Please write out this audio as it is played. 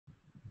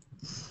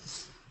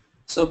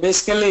So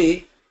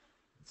basically,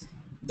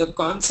 the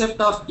concept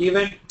of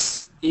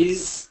events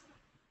is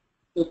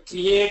to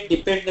create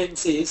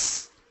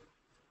dependencies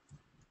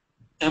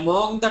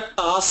among the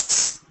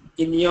tasks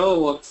in your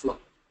workflow.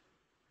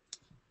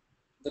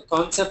 The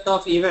concept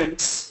of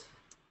events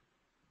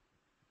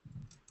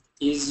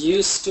is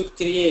used to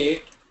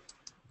create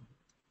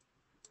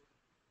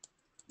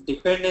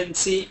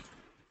dependency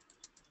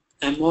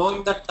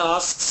among the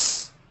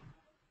tasks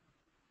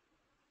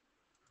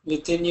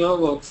within your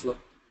workflow.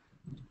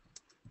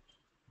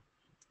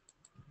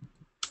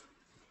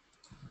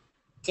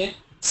 Okay,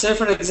 say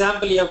for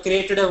example you have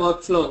created a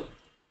workflow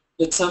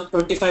with some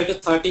 25 to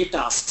 30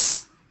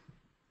 tasks.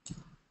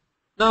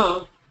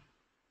 Now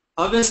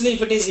obviously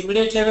if it is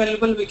immediately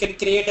available, we can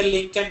create a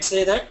link and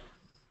say that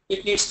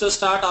it needs to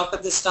start after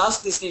this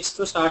task, this needs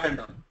to start and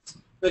all.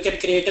 We can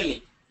create a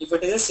link if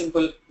it is a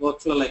simple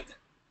workflow like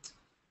that.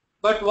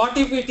 But what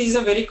if it is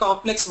a very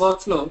complex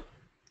workflow?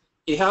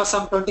 You have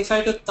some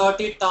 25 to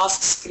 30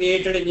 tasks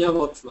created in your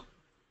workflow.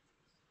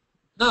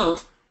 Now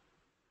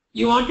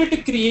you wanted to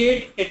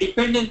create a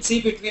dependency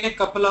between a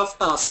couple of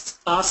tasks,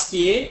 task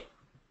A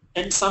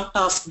and some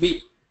task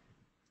B.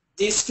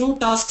 These two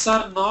tasks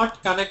are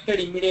not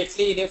connected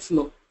immediately in a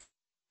flow.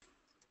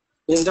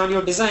 Based on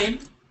your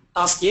design,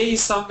 task A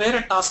is somewhere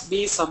and task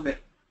B is somewhere.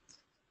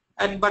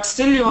 But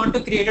still you want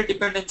to create a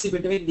dependency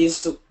between these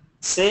two,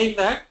 saying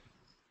that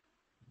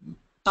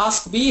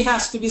task B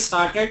has to be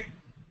started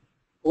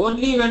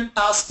only when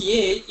task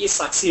A is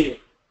succeeded.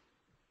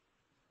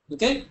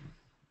 Okay?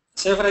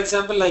 Say for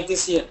example like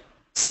this here,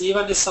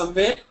 C1 is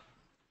somewhere,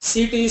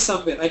 C2 is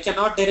somewhere. I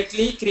cannot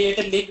directly create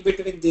a link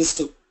between these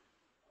two.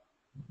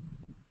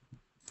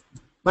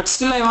 But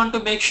still I want to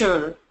make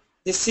sure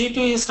this C2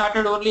 is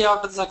started only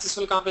after the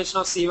successful completion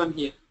of C1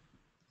 here.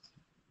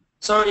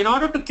 So in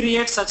order to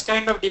create such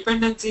kind of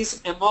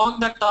dependencies among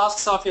the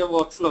tasks of your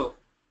workflow,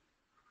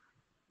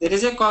 there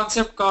is a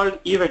concept called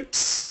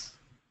events.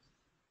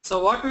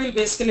 So what we will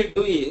basically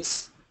do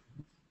is,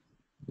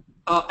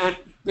 and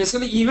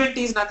basically event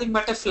is nothing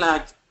but a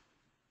flag.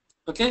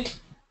 Okay,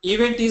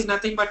 event is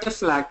nothing but a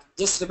flag.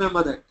 Just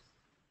remember that.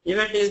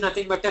 Event is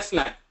nothing but a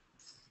flag.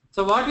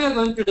 So what we are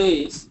going to do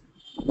is,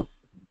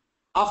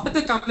 after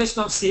the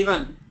completion of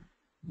C1,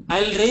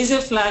 I will raise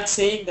a flag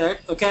saying that,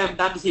 okay, I am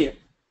done here.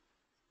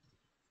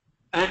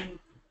 And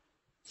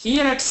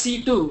here at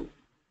C2,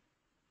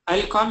 I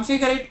will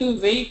configure it to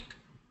wait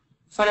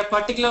for a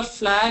particular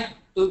flag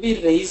to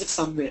be raised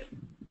somewhere.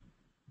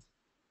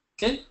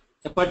 Okay,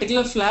 a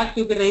particular flag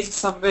to be raised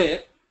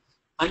somewhere.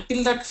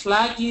 Until that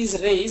flag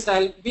is raised, I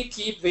will be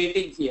keep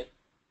waiting here.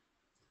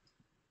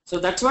 So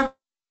that's what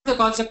the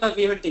concept of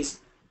event is.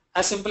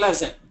 As simple as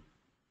that.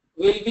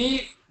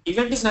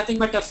 Event is nothing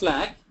but a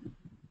flag.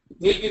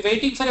 We will be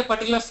waiting for a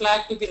particular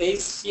flag to be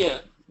raised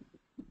here,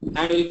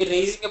 and we will be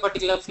raising a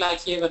particular flag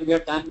here when we are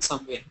done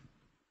somewhere.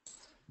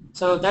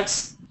 So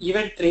that's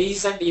event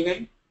raise and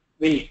event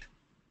wait.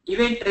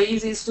 Event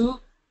raise is to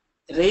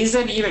raise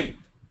an event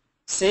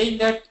saying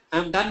that I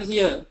am done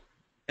here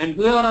and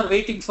whoever are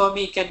waiting for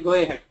me can go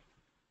ahead.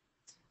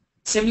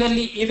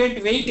 Similarly,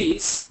 event wait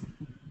is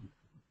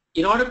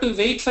in order to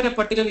wait for a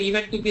particular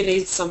event to be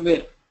raised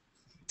somewhere,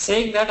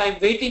 saying that I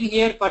am waiting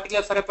here for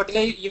a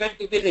particular event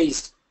to be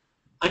raised.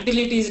 Until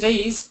it is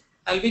raised,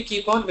 I will be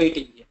keep on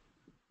waiting here.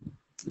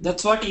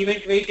 That's what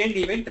event wait and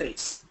event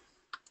raise.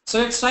 So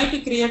let's try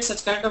to create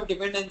such kind of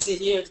dependency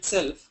here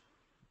itself.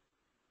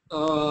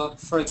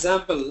 For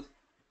example,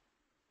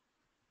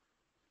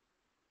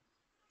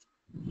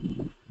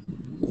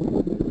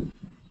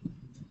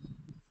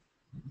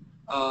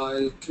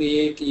 I'll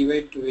create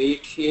event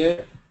wait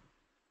here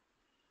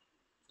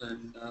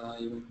and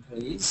event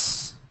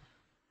raise.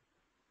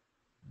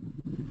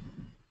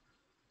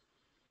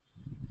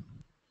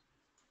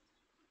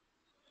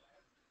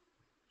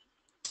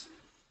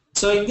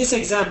 So in this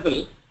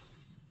example,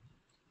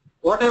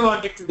 what I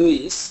wanted to do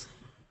is,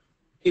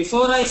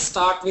 before I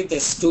start with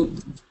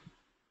S2,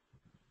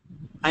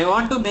 I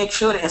want to make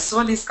sure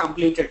S1 is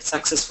completed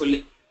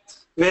successfully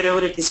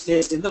wherever it is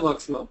placed in the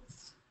workflow.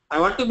 I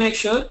want to make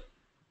sure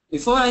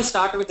before I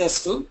start with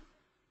S2,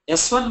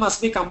 S1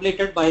 must be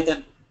completed by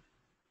then.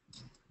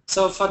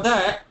 So for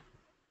that,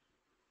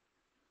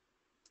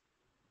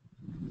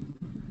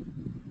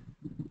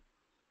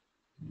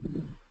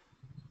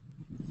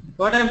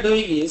 what I am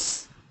doing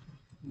is,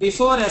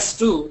 before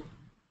S2,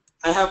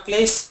 I have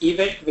placed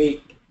event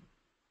wait.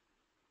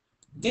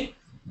 Okay,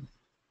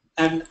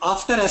 and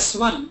after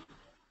S1,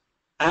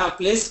 I have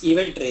placed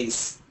event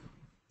raise.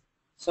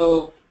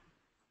 So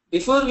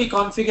before we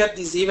configure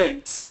these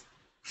events,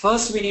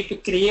 first we need to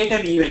create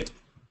an event.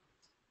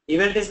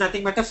 Event is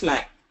nothing but a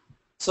flag.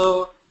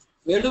 So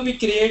where do we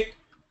create?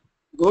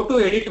 Go to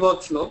edit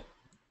workflow.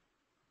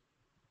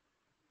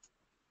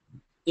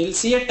 You'll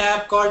see a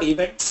tab called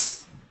events.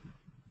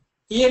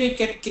 Here you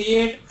can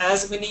create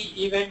as many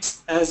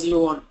events as you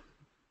want.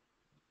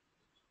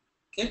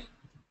 Okay,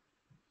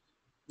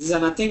 these are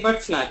nothing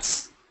but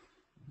flags.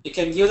 You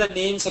can give the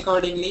names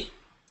accordingly.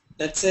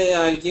 Let's say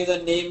I'll give the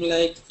name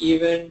like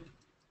event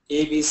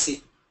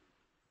ABC.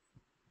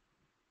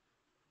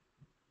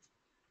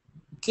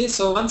 Okay,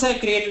 so once I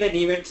created an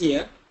event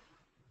here,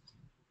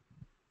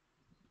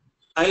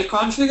 I'll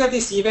configure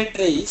this event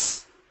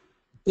raise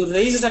to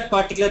raise that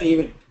particular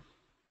event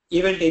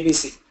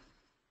ABC.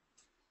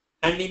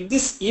 And in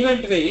this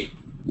event wait,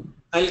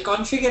 I'll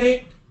configure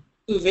it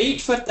to wait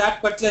for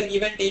that particular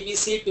event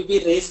ABC to be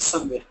raised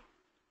somewhere.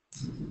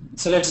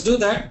 So let's do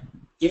that.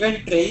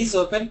 Event raise,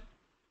 open,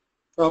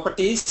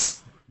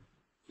 properties.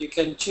 You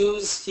can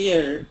choose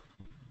here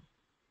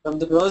from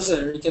the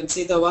browser. You can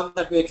see the one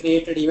that we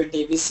created, event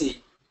ABC.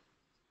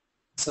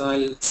 So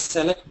I'll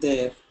select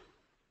there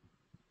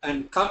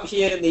and come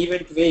here in the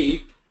event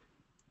wait.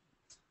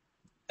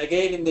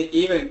 Again in the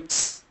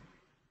events,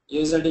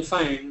 user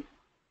defined,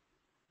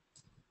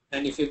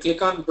 and if you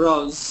click on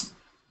browse,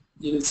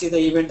 you will see the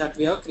event that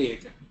we have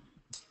created.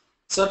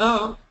 So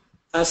now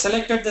I've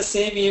selected the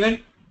same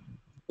event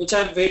which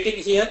I'm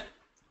waiting here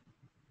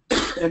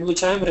and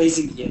which I'm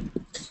raising here.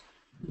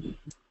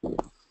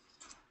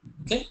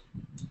 Okay,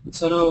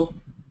 so now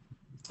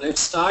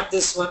let's start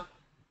this one.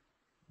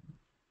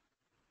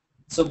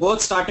 So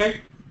both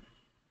started.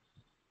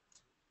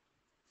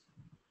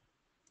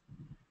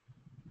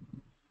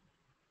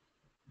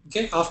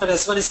 Okay, after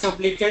S1 is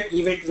completed,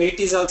 event wait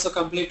is also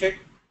completed,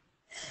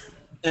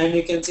 and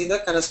you can see the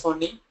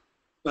corresponding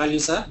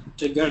values are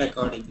triggered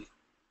accordingly.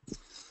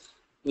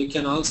 We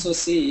can also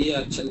see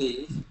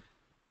actually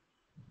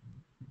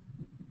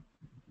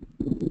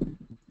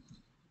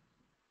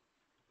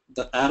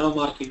the arrow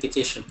mark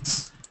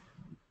indications.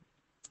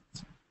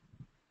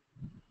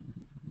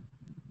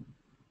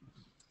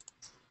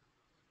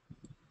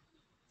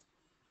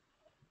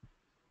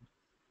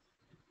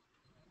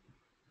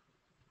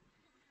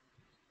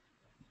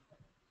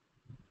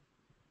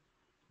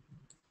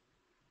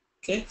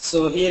 Okay,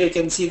 so here you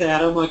can see the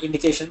arrow mark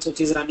indications which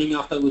is running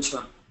after which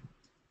one.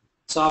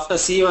 So after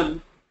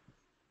C1,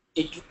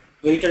 it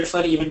waited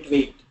for event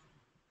wait,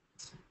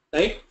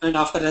 right? And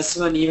after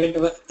S1,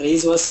 event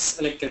raise was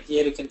selected.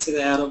 Here you can see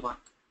the arrow mark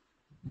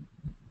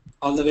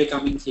all the way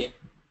coming here.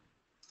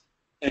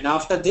 And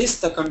after this,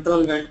 the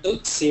control went to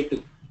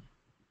C2.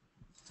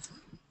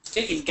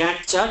 Okay, in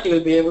Gantt chart, you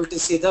will be able to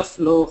see the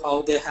flow,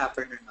 how they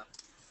happened and all.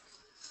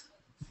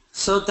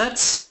 So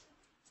that's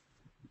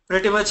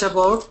pretty much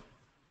about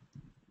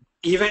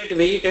event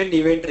wait and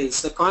event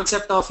raise. The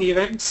concept of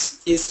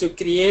events is to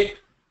create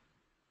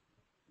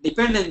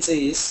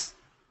dependencies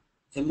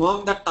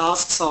among the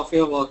tasks of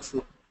your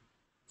workflow.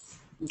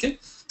 Okay,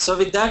 so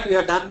with that we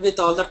are done with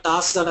all the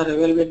tasks that are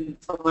available in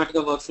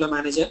Informatica Workflow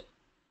Manager.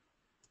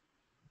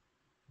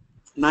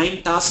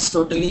 9 tasks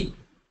totally: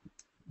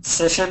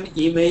 session,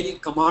 email,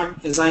 command,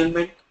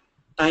 assignment,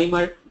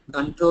 timer,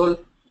 control,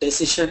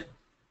 decision,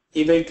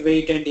 event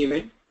wait and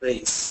event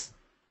raise.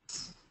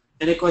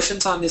 Any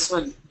questions on this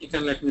one? You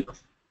can let me know.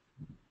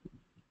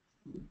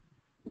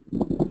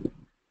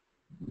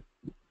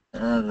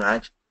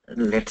 Raj,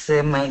 let's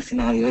say my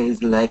scenario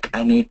is like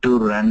I need to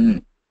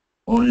run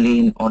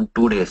only on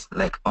 2 days,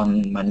 like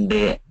on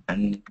Monday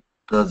and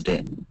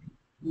Thursday.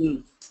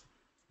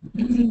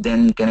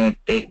 Then can I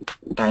take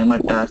timer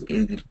task?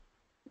 Is it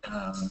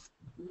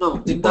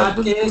no, in that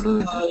case,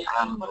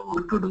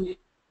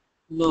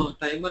 no,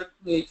 timer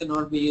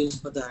cannot be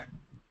used for that.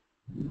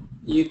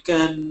 You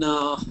can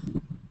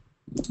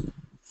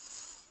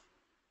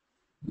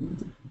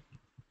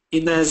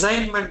in the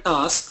assignment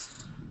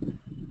task,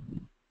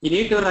 you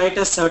need to write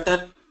a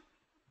certain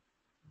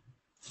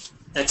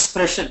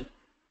expression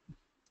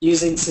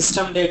using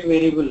system date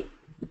variable.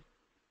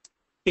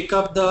 Pick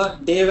up the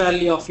day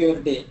value of your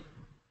day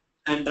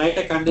and write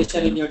a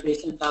condition in your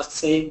decision task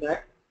saying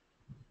that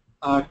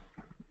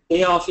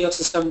day of your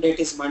system date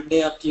is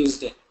Monday or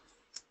Tuesday.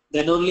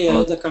 Then only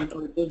allow the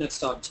control to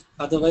next object.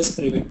 Otherwise,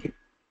 prevent it.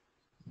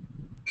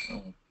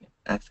 Okay.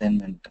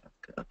 Assignment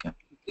task. Okay.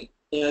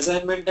 The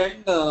assignment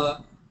and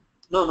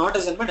no, not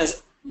assignment,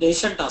 as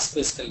decision task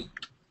basically.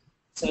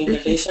 So in the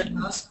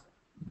decision task,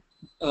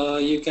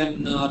 you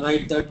can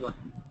write that one.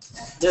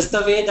 Just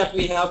the way that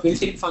we have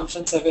built-in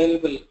functions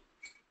available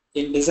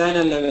in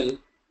designer level,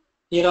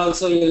 here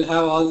also you will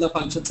have all the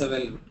functions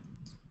available,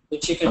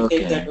 which you can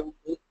take that one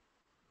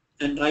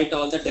and write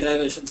all the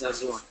derivations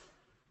as you want.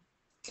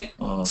 Okay.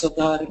 So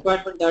the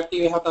requirement that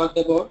you have talked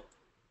about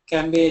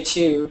can be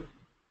achieved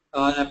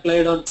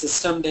applied on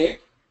system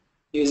date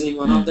using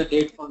one of the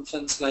date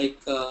functions like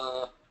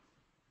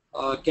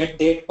get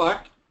date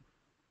part,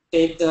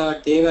 take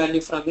the day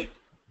value from it,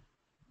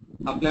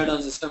 applied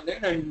on system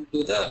date and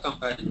do the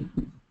comparison.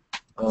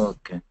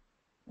 Okay.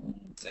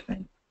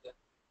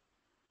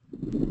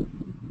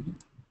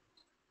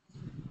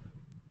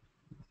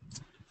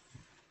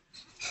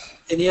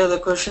 Any other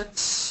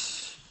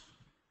questions?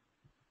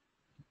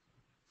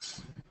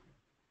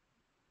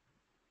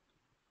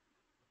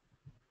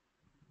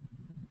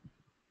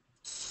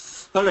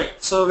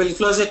 Alright, so we'll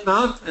close it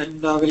now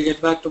and we'll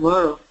get back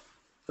tomorrow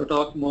to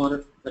talk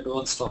more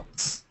advanced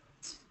topics.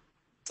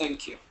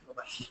 Thank you.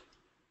 Bye-bye.